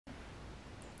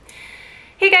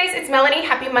Hey guys, it's Melanie.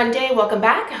 Happy Monday. Welcome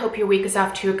back. I hope your week is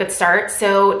off to a good start.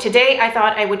 So today I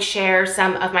thought I would share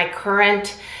some of my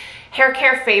current hair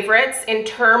care favorites in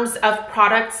terms of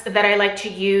products that I like to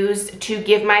use to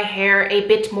give my hair a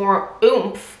bit more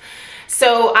oomph.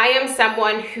 So I am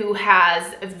someone who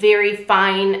has very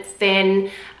fine, thin,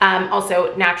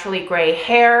 also naturally gray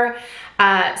hair.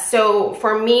 So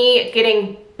for me,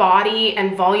 getting body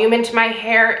and volume into my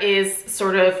hair is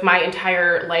sort of my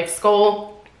entire life's goal.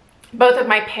 Both of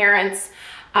my parents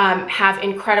have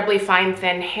incredibly fine,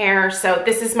 thin hair, so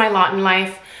this is my lot in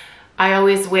life. I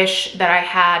always wish that I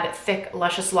had thick,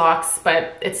 luscious locks,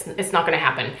 but it's not gonna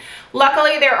happen.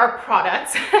 Luckily, there are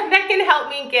products that can help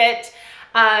me get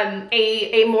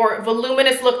a more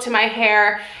voluminous look to my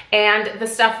hair, and the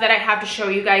stuff that I have to show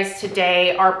you guys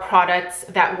today are products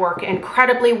that work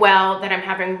incredibly well, that I'm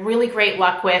having really great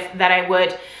luck with, that I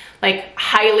would like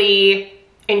highly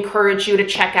encourage you to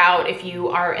check out if you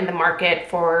are in the market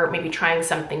for maybe trying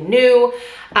something new.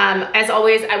 As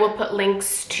always, I will put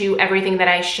links to everything that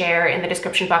I share in the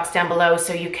description box down below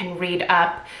so you can read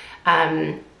up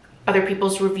other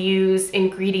people's reviews,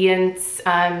 ingredients,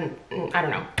 I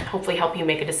don't know, hopefully help you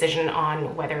make a decision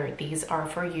on whether these are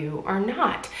for you or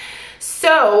not.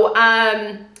 So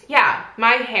yeah,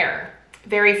 my hair,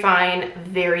 very fine,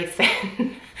 very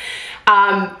thin.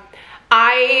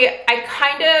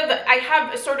 I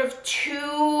have sort of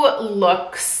two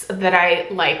looks that I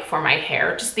like for my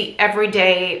hair. Just the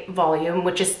everyday volume,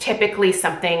 which is typically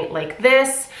something like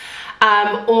this.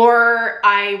 Or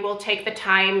I will take the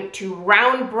time to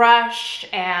round brush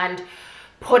and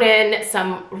put in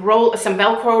some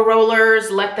Velcro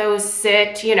rollers, let those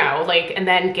sit, you know, like, and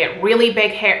then get really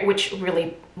big hair, which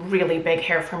really big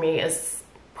hair for me is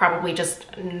probably just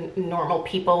normal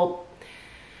people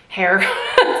hair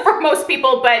for most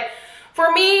people, but for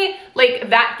me, like,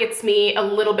 that gets me a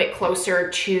little bit closer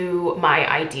to my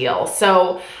ideal.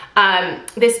 So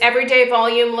this everyday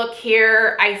volume look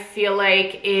here, I feel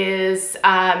like is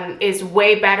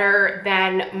way better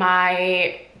than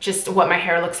just what my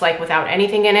hair looks like without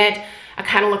anything in it. I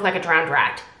kind of look like a drowned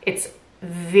rat. It's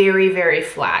very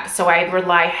flat, so I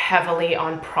rely heavily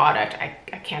on product.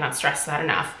 I cannot stress that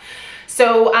enough.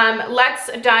 So let's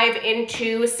dive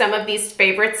into some of these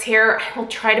favorites here. I will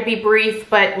try to be brief,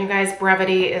 but you guys,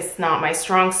 brevity is not my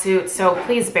strong suit, so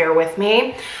please bear with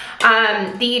me.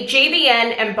 The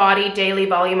JVN Embody Daily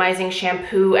Volumizing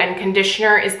Shampoo and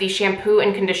Conditioner is the shampoo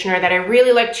and conditioner that I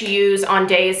really like to use on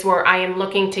days where I am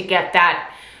looking to get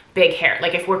that big hair.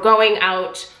 Like if we're going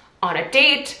out on a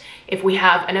date, if we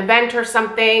have an event or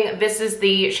something, this is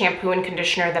the shampoo and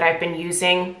conditioner that I've been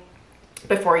using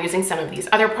before using some of these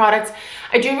other products.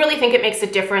 I do really think it makes a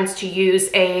difference to use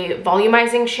a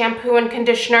volumizing shampoo and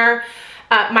conditioner.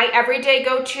 My everyday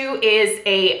go-to is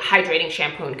a hydrating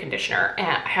shampoo and conditioner. And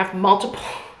I have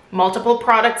multiple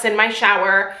products in my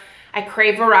shower. I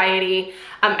crave variety.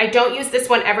 I don't use this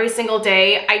one every single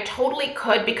day. I totally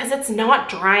could because it's not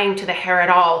drying to the hair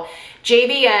at all.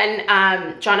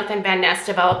 JVN, Jonathan Van Ness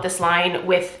developed this line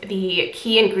with the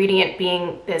key ingredient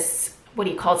being this, what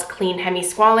he calls clean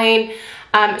hemi-squalane.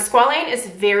 Squalane is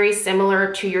very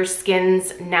similar to your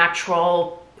skin's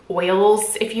natural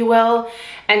oils, if you will.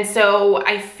 And so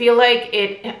I feel like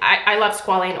I love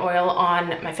squalane oil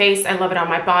on my face. I love it on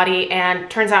my body, and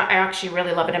turns out I actually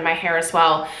really love it in my hair as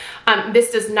well.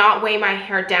 This does not weigh my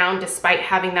hair down despite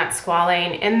having that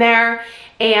squalane in there.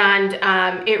 And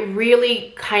it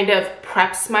really kind of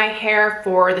preps my hair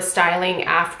for the styling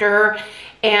after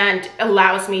and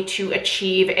allows me to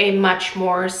achieve a much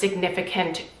more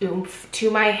significant oomph to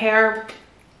my hair.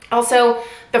 Also,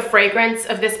 the fragrance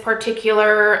of this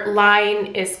particular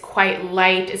line is quite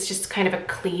light. It's just kind of a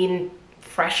clean,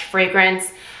 fresh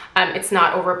fragrance. It's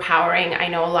not overpowering. I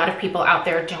know a lot of people out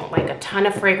there don't like a ton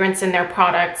of fragrance in their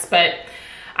products, but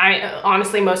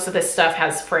honestly, most of this stuff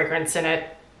has fragrance in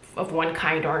it of one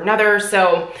kind or another.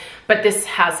 So, but this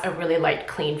has a really light,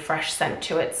 clean, fresh scent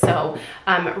to it. So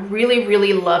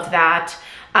really love that.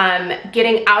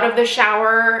 Getting out of the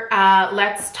shower,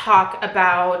 let's talk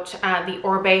about the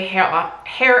ORIBE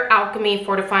Hair Alchemy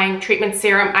Fortifying Treatment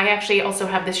Serum. I actually also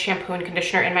have this shampoo and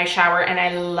conditioner in my shower, and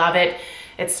I love it.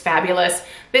 It's fabulous.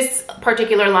 This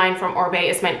particular line from ORIBE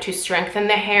is meant to strengthen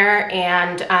the hair,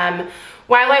 and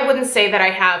while I wouldn't say that I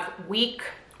have weak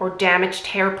or damaged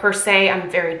hair per se, I'm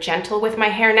very gentle with my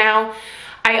hair now.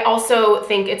 I also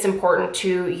think it's important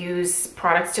to use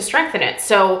products to strengthen it.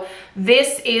 So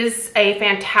this is a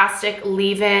fantastic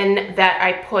leave-in that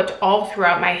I put all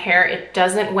throughout my hair. It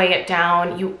doesn't weigh it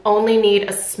down. You only need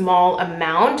a small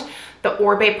amount. The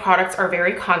ORIBE products are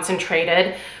very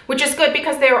concentrated, which is good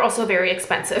because they are also very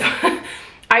expensive.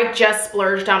 I just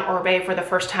splurged on ORIBE for the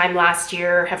first time last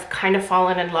year, have kind of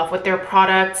fallen in love with their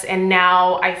products, and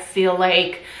now I feel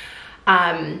like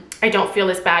I don't feel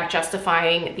as bad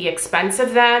justifying the expense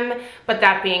of them. But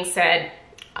that being said,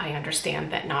 I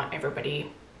understand that not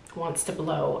everybody wants to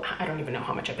blow. I don't even know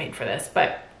how much I paid for this,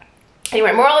 but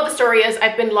anyway, moral of the story is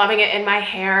I've been loving it in my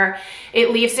hair.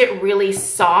 It leaves it really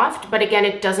soft, but again,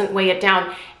 it doesn't weigh it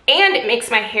down. And it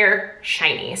makes my hair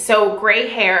shiny. So gray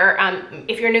hair,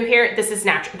 if you're new here, this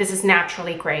is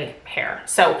naturally gray hair.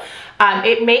 So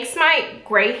it makes my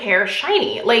gray hair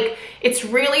shiny. Like, it's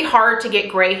really hard to get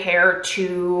gray hair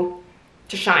to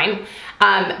shine.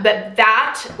 But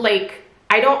that, like,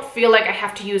 I don't feel like I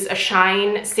have to use a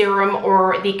shine serum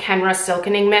or the Kenra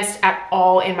Silkening Mist at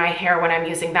all in my hair when I'm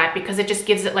using that, because it just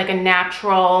gives it like a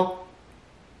natural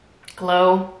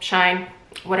glow, shine,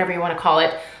 whatever you want to call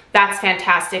it. That's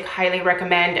fantastic, highly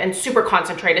recommend, and super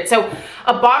concentrated. So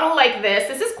a bottle like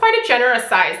this is quite a generous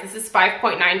size. This is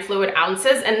 5.9 fluid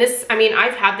ounces. And this, I mean,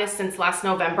 I've had this since last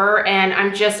November and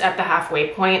I'm just at the halfway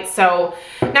point. So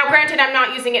now granted, I'm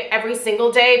not using it every single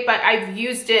day, but I've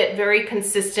used it very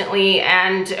consistently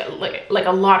and like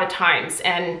a lot of times,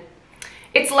 and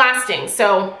it's lasting.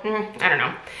 So I don't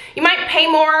know. You might pay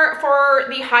more for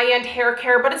the high-end hair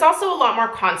care, but it's also a lot more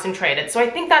concentrated. So I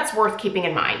think that's worth keeping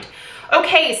in mind.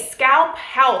 Okay, scalp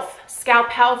health. Scalp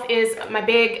health is my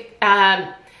big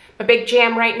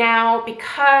jam right now,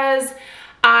 because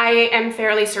I am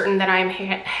fairly certain that I'm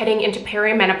heading into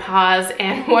perimenopause,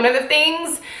 and one of the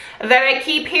things that I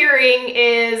keep hearing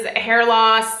is hair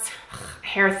loss,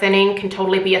 hair thinning can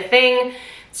totally be a thing.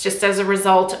 It's just as a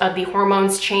result of the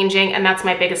hormones changing, and that's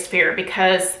my biggest fear,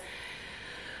 because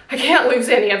I can't lose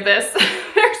any of this.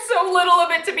 There's so little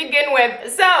of it to begin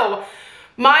with. So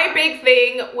my big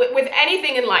thing with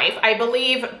anything in life, I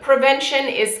believe prevention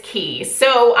is key.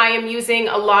 So I am using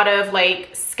a lot of like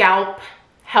scalp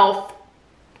health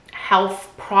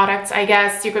products, I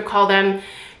guess you could call them,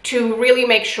 to really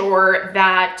make sure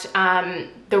that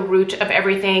the root of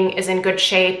everything is in good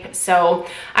shape. So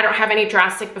I don't have any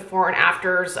drastic before and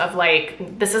afters of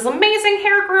like, this is amazing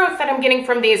hair growth that I'm getting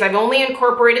from these. I've only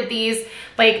incorporated these,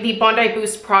 like the Bondi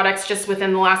Boost products, just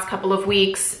within the last couple of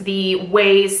weeks, the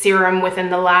Whey serum within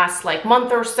the last like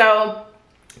month or so.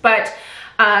 But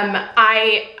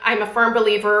I'm a firm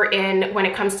believer in, when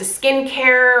it comes to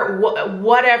skincare,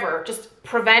 whatever, just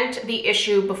prevent the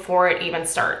issue before it even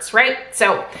starts, right?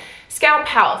 So scalp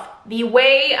health. The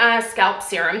Whey scalp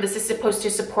serum, this is supposed to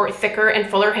support thicker and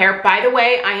fuller hair. By the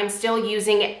way, I am still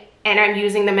using, and I'm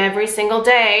using them every single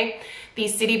day, the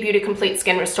City Beauty Complete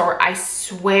Skin Restore. I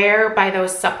swear by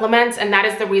those supplements, and that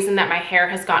is the reason that my hair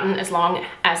has gotten as long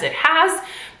as it has,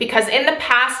 because in the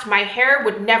past, my hair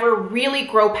would never really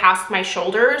grow past my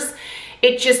shoulders.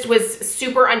 It just was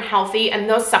super unhealthy, and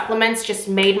those supplements just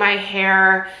made my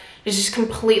hair, it just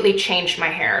completely changed my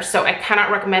hair. So I cannot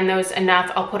recommend those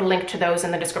enough. I'll put a link to those in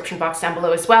the description box down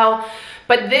below as well.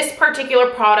 But this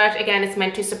particular product, again, is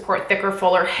meant to support thicker,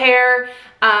 fuller hair.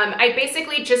 I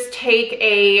basically just take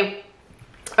a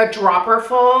dropper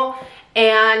full,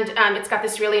 and it's got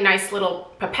this really nice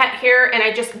little pipette here, and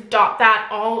I just dot that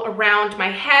all around my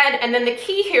head. And then the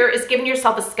key here is giving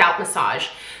yourself a scalp massage.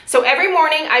 So every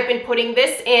morning I've been putting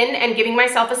this in and giving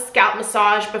myself a scalp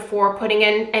massage before putting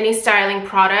in any styling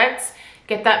products.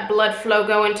 Get that blood flow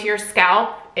going to your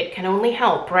scalp. It can only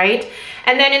help, right?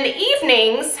 And then in the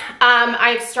evenings,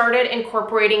 I've started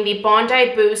incorporating the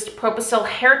Bondi Boost Proposil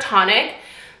Hair Tonic.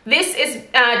 This is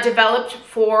developed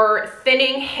for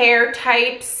thinning hair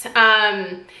types,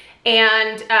 and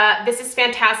this is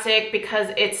fantastic because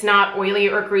it's not oily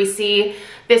or greasy.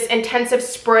 This intensive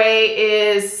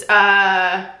spray is,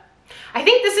 I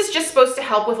think this is just supposed to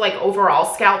help with like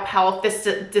overall scalp health.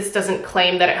 This doesn't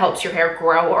claim that it helps your hair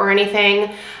grow or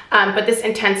anything, but this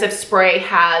intensive spray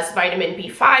has vitamin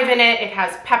B5 in it. It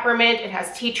has peppermint, it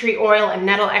has tea tree oil and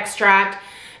nettle extract.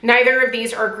 Neither of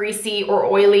these are greasy or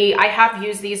oily. I have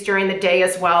used these during the day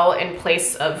as well in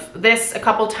place of this a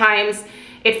couple times.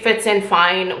 It fits in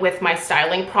fine with my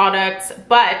styling products,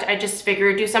 but I just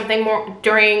figured do something more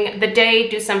during the day,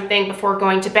 do something before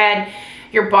going to bed.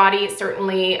 Your body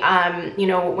certainly, you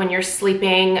know, when you're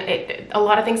sleeping, a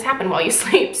lot of things happen while you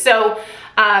sleep. So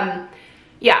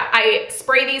yeah, I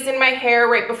spray these in my hair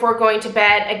right before going to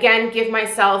bed. Again, give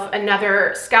myself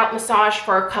another scalp massage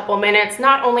for a couple minutes.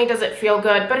 Not only does it feel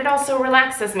good, but it also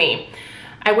relaxes me.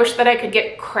 I wish that I could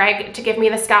get Craig to give me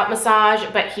the scalp massage,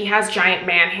 but he has giant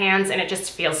man hands and it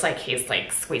just feels like he's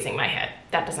like squeezing my head.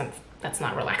 That's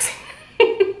not relaxing.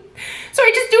 So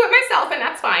I just do it myself and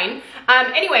that's fine.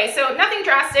 Anyway, so nothing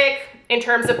drastic in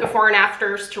terms of before and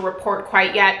afters to report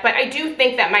quite yet, but I do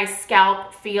think that my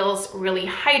scalp feels really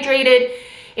hydrated.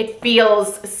 It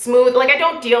feels smooth. Like I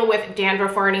don't deal with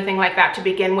dandruff or anything like that to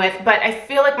begin with, but I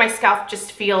feel like my scalp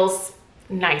just feels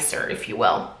nicer, if you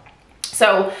will.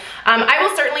 So I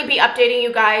will certainly be updating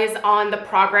you guys on the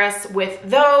progress with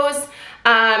those.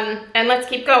 And let's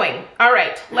keep going. All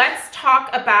right, let's talk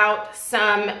about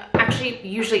some, actually,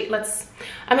 usually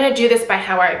I'm gonna do this by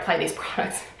how I apply these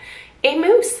products. A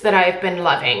mousse that I've been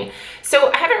loving.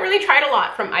 So I haven't really tried a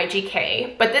lot from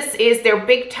IGK, but this is their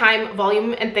Big Time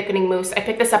Volume and Thickening Mousse. I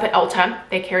picked this up at Ulta.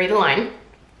 They carry the line.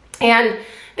 And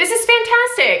this is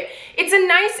fantastic. It's a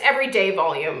nice everyday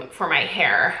volume for my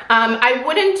hair. I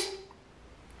wouldn't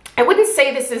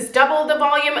say this is double the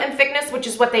volume and thickness, which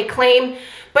is what they claim,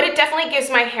 but it definitely gives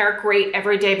my hair great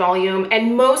everyday volume.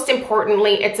 And most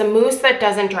importantly, it's a mousse that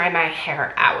doesn't dry my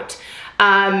hair out.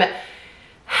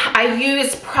 I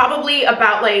use probably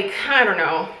about like, I don't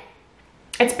know,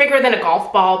 it's bigger than a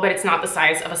golf ball, but it's not the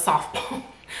size of a softball.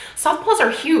 Softballs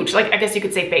are huge, like I guess you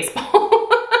could say baseball.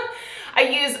 I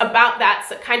use about that,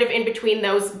 so kind of in between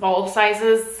those ball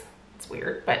sizes. It's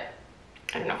weird, but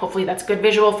I don't know, hopefully that's a good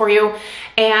visual for you.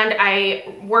 And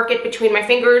I work it between my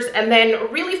fingers and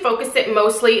then really focus it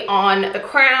mostly on the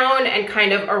crown and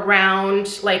kind of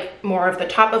around like more of the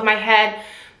top of my head.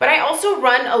 But I also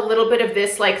run a little bit of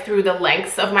this like through the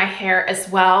lengths of my hair as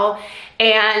well.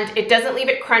 And it doesn't leave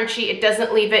it crunchy, it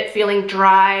doesn't leave it feeling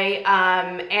dry,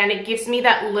 and it gives me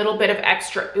that little bit of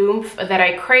extra oomph that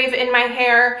I crave in my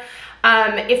hair.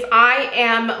 If I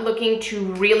am looking to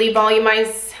really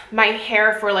volumize my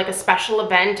hair for like a special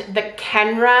event, the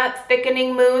Kenra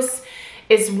Thickening Mousse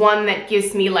is one that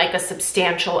gives me like a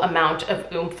substantial amount of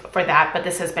oomph for that, but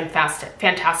this has been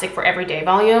fantastic for everyday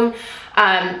volume.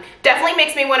 Definitely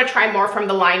makes me want to try more from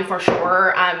the line for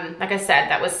sure. Like I said,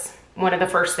 that was one of the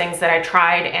first things that I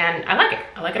tried and I like it.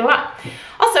 I like it a lot.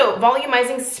 Also,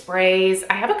 volumizing sprays.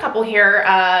 I have a couple here.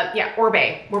 Yeah,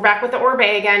 ORIBE. We're back with the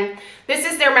ORIBE again. This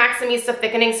is their Maximista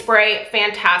Thickening Spray.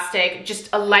 Fantastic. Just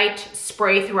a light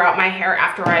spray throughout my hair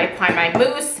after I apply my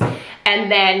mousse.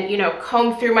 And then, you know,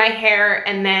 comb through my hair,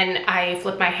 and then I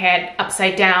flip my head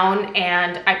upside down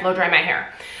and I blow dry my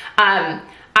hair.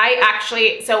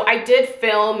 I did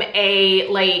film a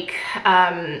like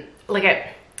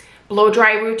a blow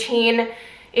dry routine.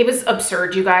 It was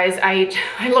absurd, you guys.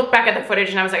 I look back at the footage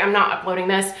and I was like, I'm not uploading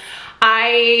this.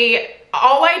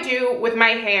 All I do with my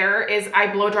hair is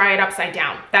I blow dry it upside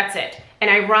down. That's it. And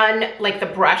I run like the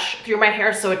brush through my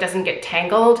hair so it doesn't get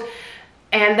tangled.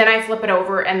 And then I flip it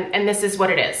over and this is what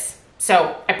it is.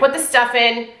 So I put the stuff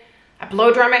in, I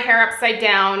blow dry my hair upside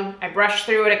down, I brush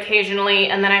through it occasionally,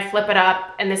 and then I flip it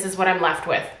up, and this is what I'm left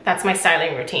with. That's my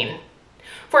styling routine.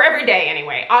 For every day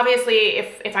anyway. Obviously,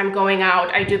 if I'm going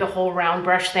out, I do the whole round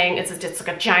brush thing. It's just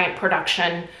like a giant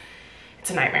production.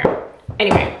 It's a nightmare.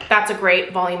 Anyway, that's a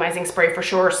great volumizing spray for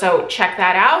sure, so check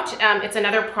that out. It's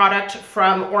another product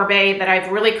from ORIBE that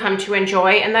I've really come to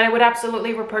enjoy and that I would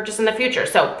absolutely repurchase in the future,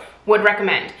 so would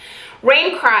recommend.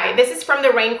 Rain Cry. This is from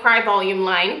the Rain Cry volume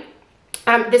line.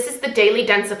 This is the daily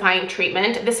densifying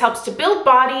treatment. This helps to build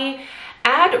body,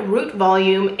 add root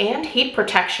volume, and heat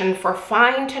protection for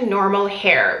fine to normal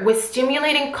hair with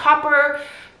stimulating copper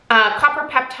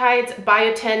peptides,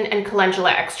 biotin, and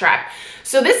calendula extract.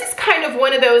 So this is kind of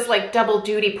one of those like double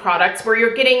duty products where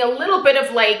you're getting a little bit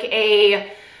of like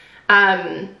a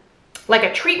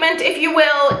treatment, if you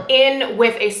will, in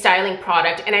with a styling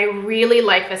product, and I really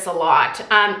like this a lot.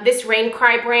 This Rain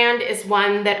Cry brand is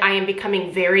one that I am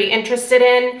becoming very interested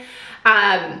in,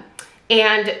 and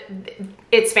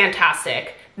it's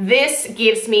fantastic. This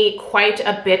gives me quite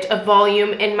a bit of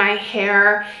volume in my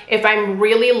hair. If I'm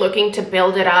really looking to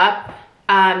build it up,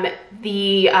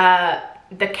 the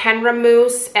Kenra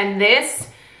Mousse and this,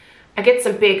 I get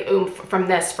some big oomph from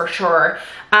this for sure.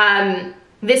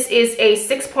 This is a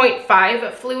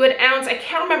 6.5 fluid ounce. I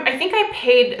can't remember. I think I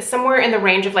paid somewhere in the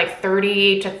range of like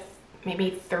 $30 to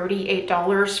maybe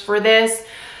 $38 for this.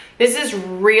 This is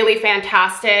really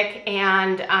fantastic.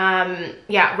 And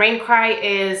yeah, Rain Cry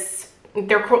is,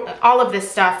 all of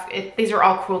this stuff, these are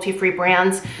all cruelty-free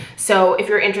brands. So if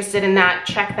you're interested in that,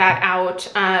 check that out.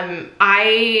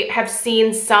 I have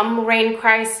seen some Rain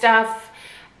Cry stuff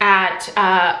at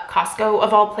Costco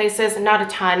of all places, not a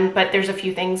ton, but there's a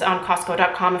few things on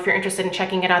Costco.com if you're interested in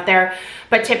checking it out there.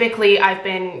 But typically I've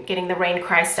been getting the Rain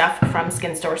Cry stuff from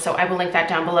Skin Store, so I will link that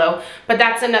down below. But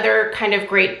that's another kind of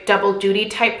great double duty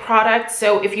type product.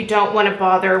 So if you don't want to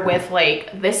bother with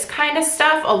like this kind of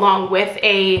stuff along with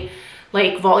a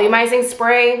like volumizing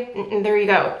spray, there you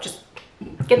go, just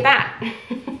get that.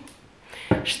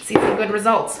 Should see some good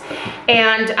results.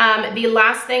 And the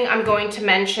last thing I'm going to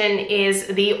mention is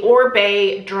the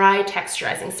ORIBE Dry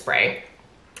Texturizing Spray.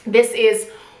 This is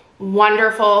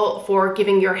wonderful for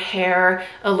giving your hair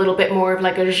a little bit more of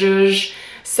like a zhuzh.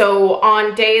 So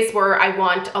on days where I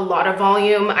want a lot of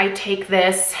volume, I take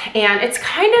this, and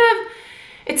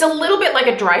it's a little bit like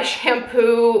a dry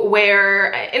shampoo,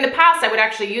 where in the past I would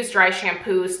actually use dry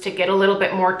shampoos to get a little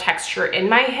bit more texture in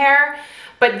my hair,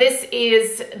 but this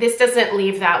doesn't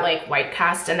leave that like white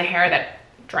cast in the hair that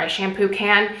dry shampoo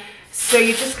can. So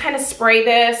you just kind of spray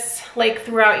this like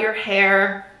throughout your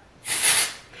hair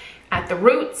at the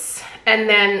roots, and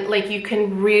then like you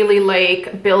can really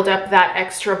like build up that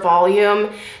extra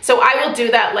volume. So I will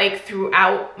do that like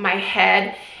throughout my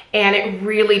head, and it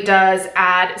really does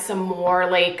add some more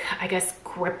like, I guess,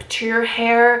 grip to your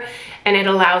hair, and it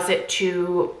allows it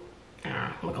to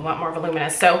look a lot more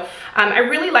voluminous. So I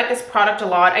really like this product a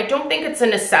lot. I don't think it's a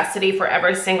necessity for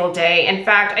every single day. In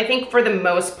fact, I think for the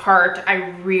most part, I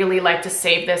really like to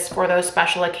save this for those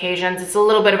special occasions. It's a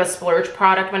little bit of a splurge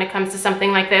product when it comes to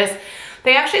something like this.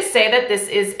 They actually say that this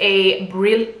is a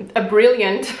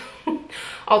brilliant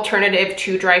alternative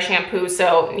to dry shampoo,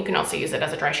 so you can also use it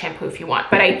as a dry shampoo if you want,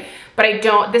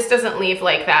 this doesn't leave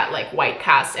like that like white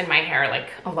cast in my hair like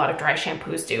a lot of dry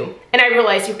shampoos do. And I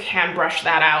realize you can brush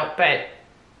that out, but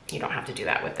you don't have to do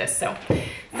that with this, so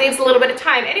saves a little bit of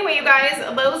time. Anyway, you guys,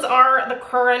 those are the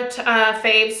current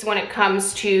faves when it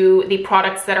comes to the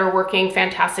products that are working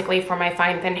fantastically for my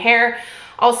fine thin hair.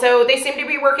 Also, they seem to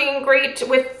be working great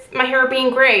with my hair being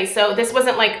gray, so this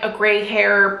wasn't like a gray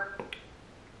hair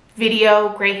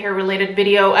related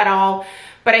video at all.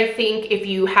 But I think if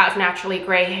you have naturally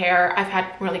gray hair, I've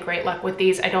had really great luck with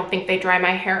these. I don't think they dry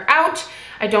my hair out.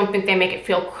 I don't think they make it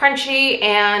feel crunchy,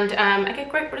 and I get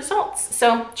great results.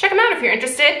 So check them out if you're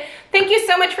interested. Thank you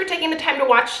so much for taking the time to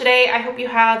watch today. I hope you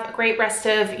have a great rest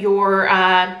of your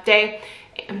day.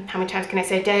 How many times can I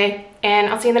say day? And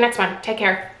I'll see you in the next one. Take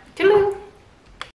care. Toodaloo.